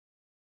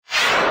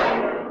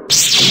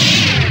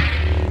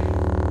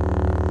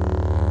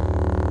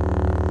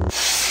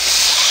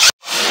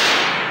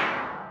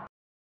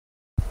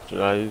Should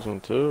I use one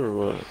too, or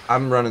what?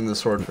 I'm running the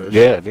swordfish.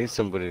 Yeah, I need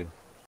somebody.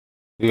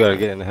 You gotta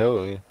get in the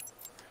hill with me.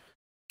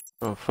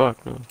 Oh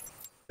fuck no.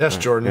 Yes,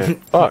 Right, Jordan. yeah.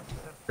 Fuck.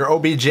 You're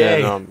OBJ. Yeah,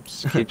 no,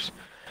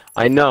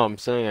 I know. I'm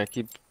saying I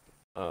keep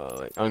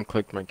like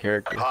unclicked my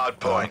character.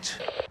 Hardpoint.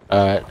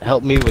 Alright,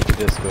 help me with the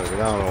Discord. I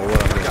don't know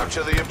what I'm doing.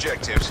 Capture the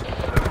objectives.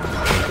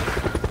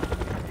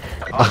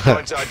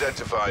 Hardpoint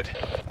identified.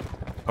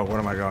 Oh, what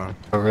am I going?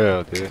 For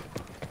real, dude.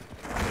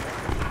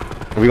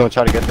 Are we gonna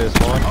try to get this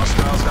one?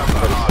 Hostiles have the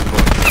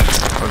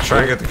hardpoint. Let's try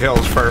and get the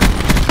kills first.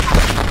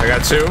 I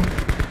got 2.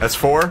 That's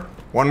 4.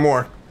 1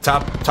 more.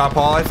 Top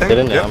hall, I think. Get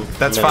in there. Yep,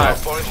 that's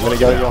 5. I'm gonna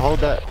go. Hold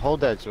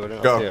that,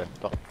 Jordan. Go. Up here.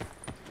 What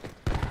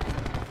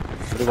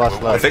do you watch I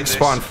left? think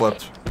spawn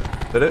flipped.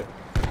 Did it?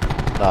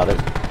 Nah, they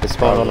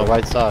spawned on the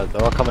right side.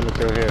 They're all coming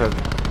through here.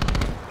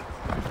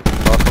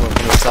 They're all coming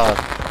from the side.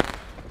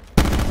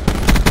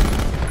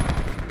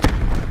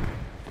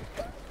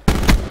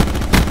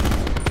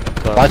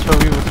 Watch where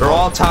we were. They're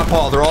all top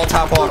hall. They're all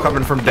top hall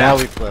coming from Now down.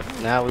 we flip.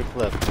 Now we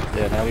flip.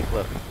 Yeah, now we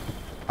flip.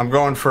 I'm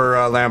going for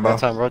Lambo. That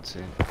time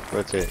rotate.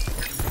 Rotate.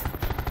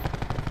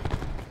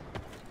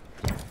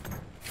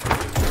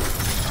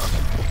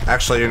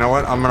 Actually, you know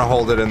what? I'm gonna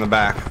hold it in the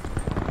back.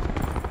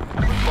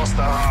 Lost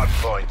the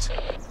hardpoint.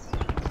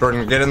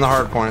 Jordan, get in the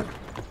hard point.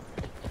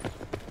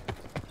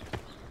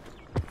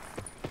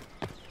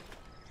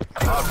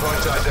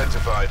 Hardpoint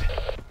identified.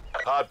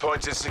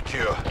 Hardpoint is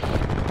secure.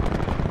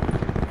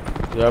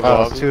 Yeah, Oh,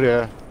 Bob. there's 2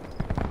 there.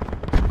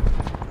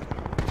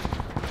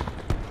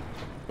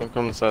 Don't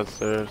come inside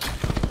stairs.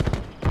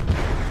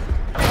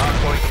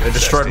 Hardpoint They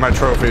destroyed my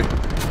trophy.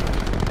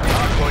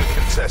 Hardpoint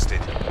contested.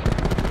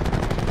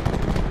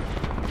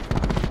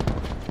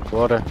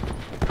 Water.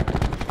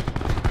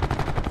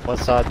 One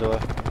side door.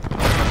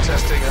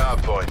 Contesting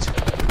hardpoint.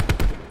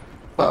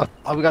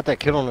 Oh, we got that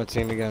kill on the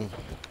team again.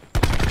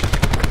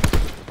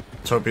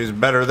 Let's hope he's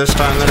better this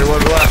time than he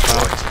was last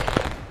time.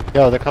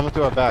 Yo, they're coming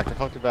through our back. They're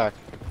coming through back.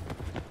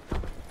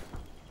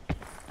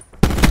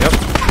 Yep.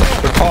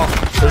 Good call.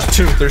 There's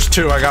 2. There's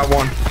 2. I got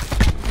 1.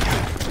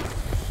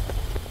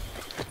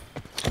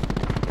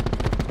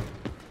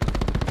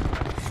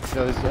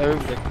 Yo,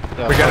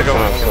 We gotta go.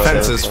 Oh,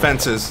 Fences.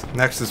 Fences.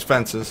 Next is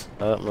fences.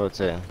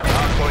 Rotating.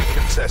 Hardpoint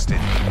contested.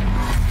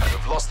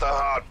 We've lost the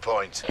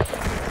hardpoint.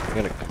 I'm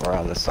gonna come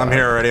around this side. I'm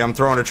here already. I'm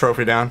throwing a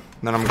trophy down.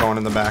 Then I'm going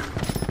in the back.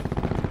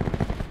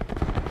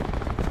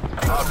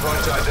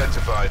 Hardpoint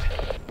identified.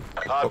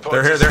 Hardpoint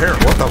They're here. They're here.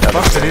 What the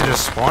fuck? Did he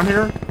just spawn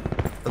here?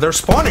 They're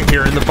spawning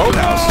here in the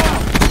boathouse.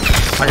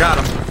 I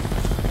got him.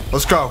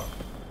 Let's go.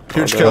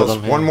 Huge kills.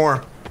 One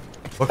more.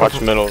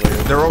 Watch middle.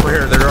 They're over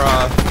here. They're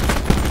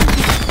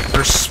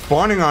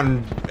spawning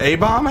on A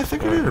bomb. I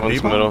think it is. Or B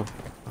One's bomb. middle.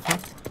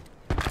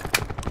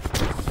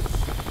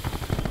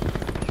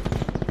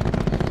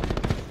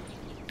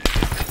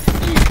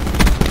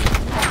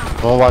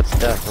 Go watch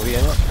deck. Are we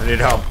in it? I need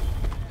help.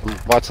 I'm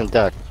watching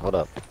deck. Hold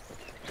up.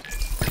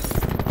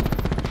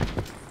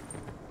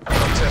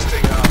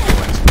 Contesting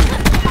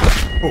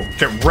hardpoint. Oh,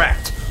 get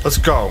wrecked. Let's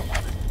go.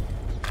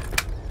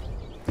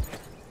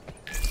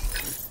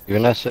 You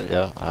in that shit?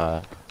 Yeah.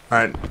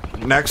 Alright.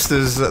 Next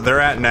is.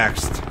 They're at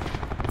next.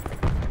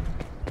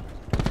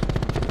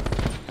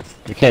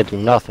 You can't do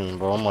nothing,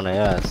 bro. I'm on the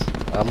ass.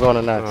 I'm going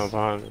to next. Oh,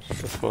 behind us.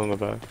 Just pull in the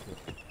back.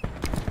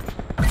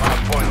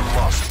 Hardpoint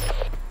lost.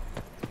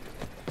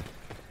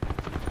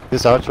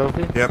 This our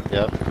trophy? Yep.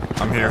 Yep.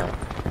 I'm here.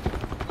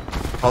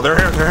 Oh, they're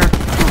here. They're here.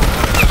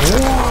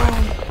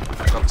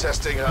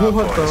 Contesting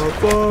hardpoint.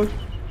 fuck?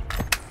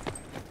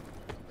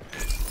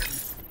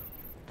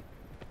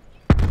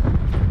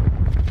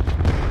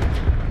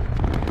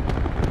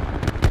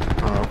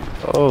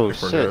 Oh, We're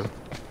shit. good.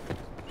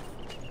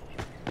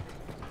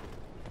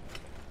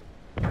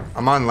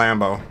 I'm on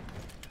Lambo.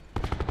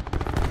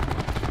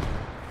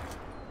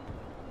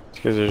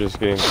 These guys are just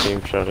getting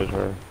team shotted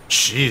her.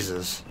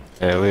 Jesus.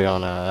 Yeah, we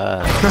on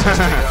ass.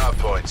 Contesting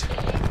hardpoint.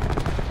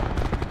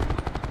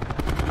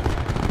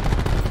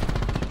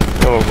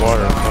 Oh,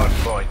 water.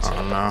 Hardpoint.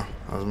 Oh no,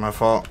 that was my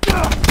fault.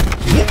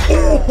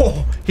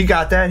 Oh, he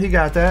got that. He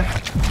got that.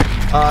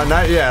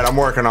 Not yet. I'm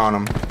working on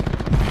them.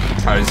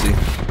 How is he?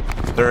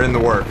 They're in the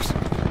works.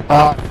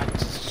 Oh, I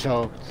just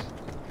choked.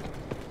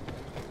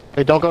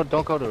 Hey, don't go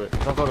to it.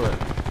 Don't go to it.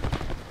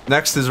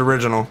 Next is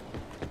original.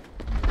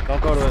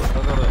 Don't go to it.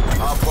 Don't go to it.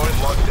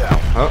 Hardpoint locked down.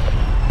 Oh,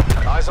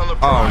 Eyes on the oh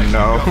prize.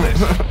 no. We've got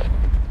this.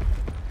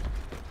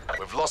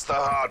 We've lost the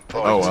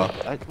hardpoint. Oh well.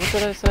 What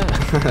did I say?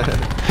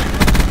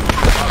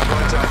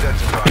 Hardpoint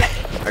identified.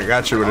 I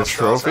got you with a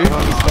Hostiles trophy.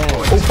 have the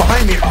hardpoint. Oh,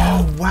 behind me.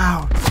 Oh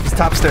wow. He's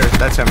top stairs.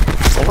 That's him.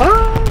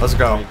 Let's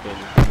go.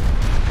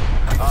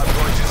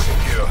 Hardpoint is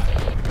secure.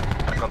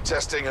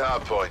 Contesting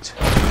hardpoint.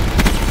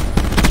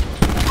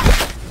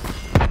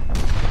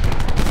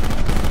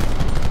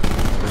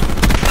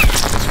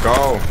 Let's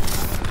go.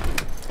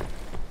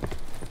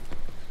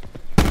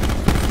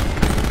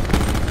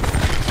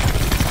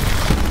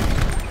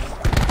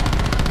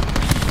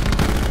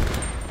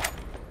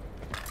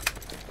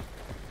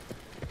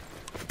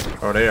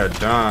 Oh, they are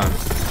done.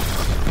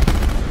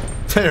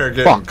 They're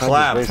getting Fuck,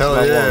 clapped. I just Hell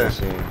wasted my yeah. war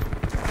machine.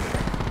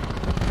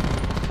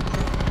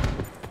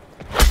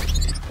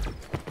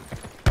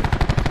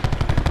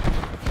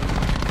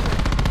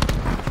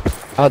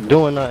 Not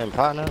doing nothing,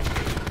 partner.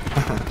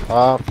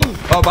 Oh,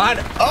 behind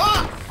it.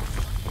 Oh!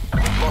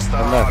 Lost the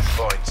hard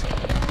point.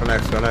 Go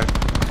next, go next.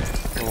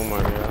 Oh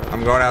my god.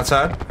 I'm going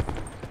outside.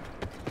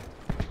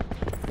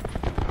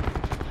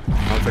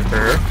 I don't think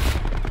they're here.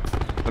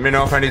 Let me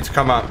know if I need to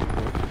come up.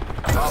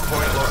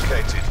 Hardpoint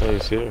located. Oh,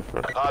 he's here.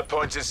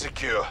 Hardpoint is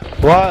secure.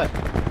 What?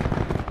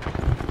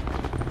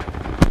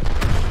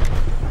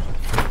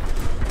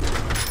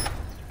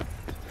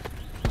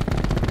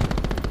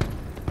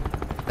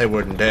 They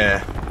wouldn't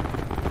dare.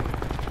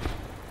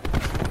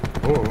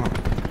 Ooh.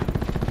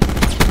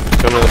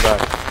 Come to the back.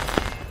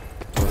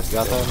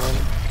 Got that, man?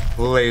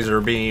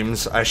 Laser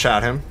beams. I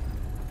shot him.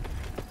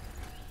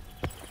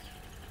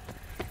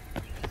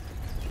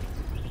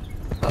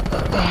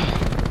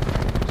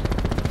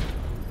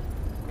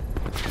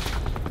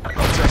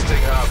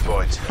 Testing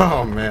hardpoint.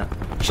 Oh man.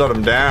 Shut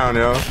them down,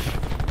 yo.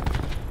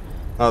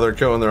 Oh, they're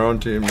killing their own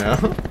team now.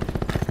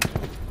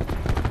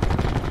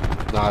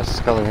 Nah, it's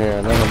just coming here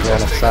and then I'm going up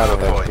Testing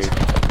Saturday. hardpoint.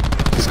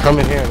 Dude. Just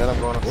coming here and then I'm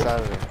going up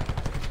Saturday.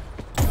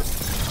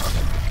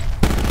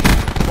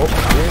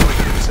 Hardpoint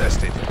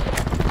contested.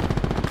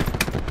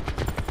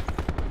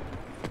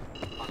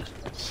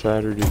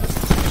 Saturday.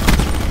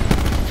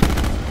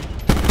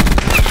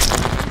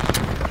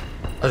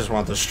 I just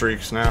want the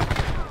streaks now.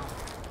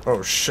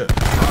 Oh shit.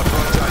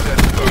 Hardpoint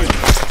identified.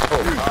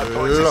 Oh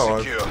Hardpoint lord.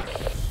 is secure.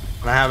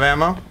 Can I have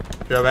ammo? Do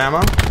you have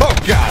ammo? Oh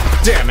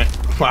god damn it.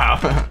 Wow.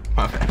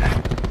 My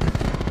bad.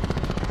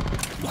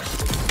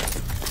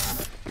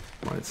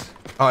 Points.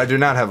 Oh, I do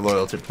not have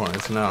loyalty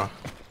points, no.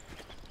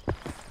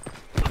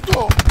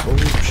 Oh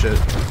shit.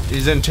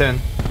 He's in 10.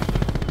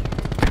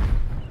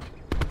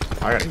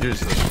 I gotta use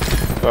this.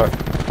 Fuck.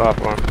 Pop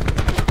one.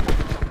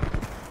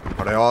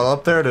 Are they all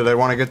up there? Do they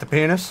want to get the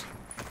penis?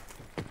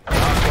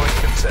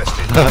 Hardpoint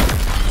contested. Lost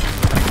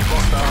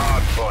the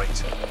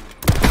hardpoint.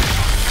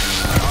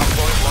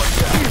 Hardpoint locked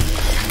down.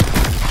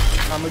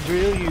 I'ma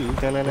drill you.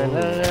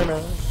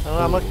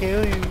 I'ma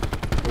kill you.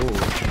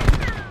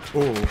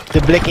 Ooh.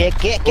 The blicky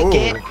kick.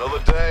 Another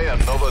day,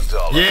 another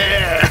dollar.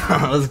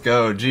 Yeah! Let's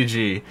go.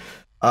 GG.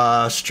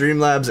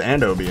 Streamlabs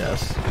and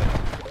OBS.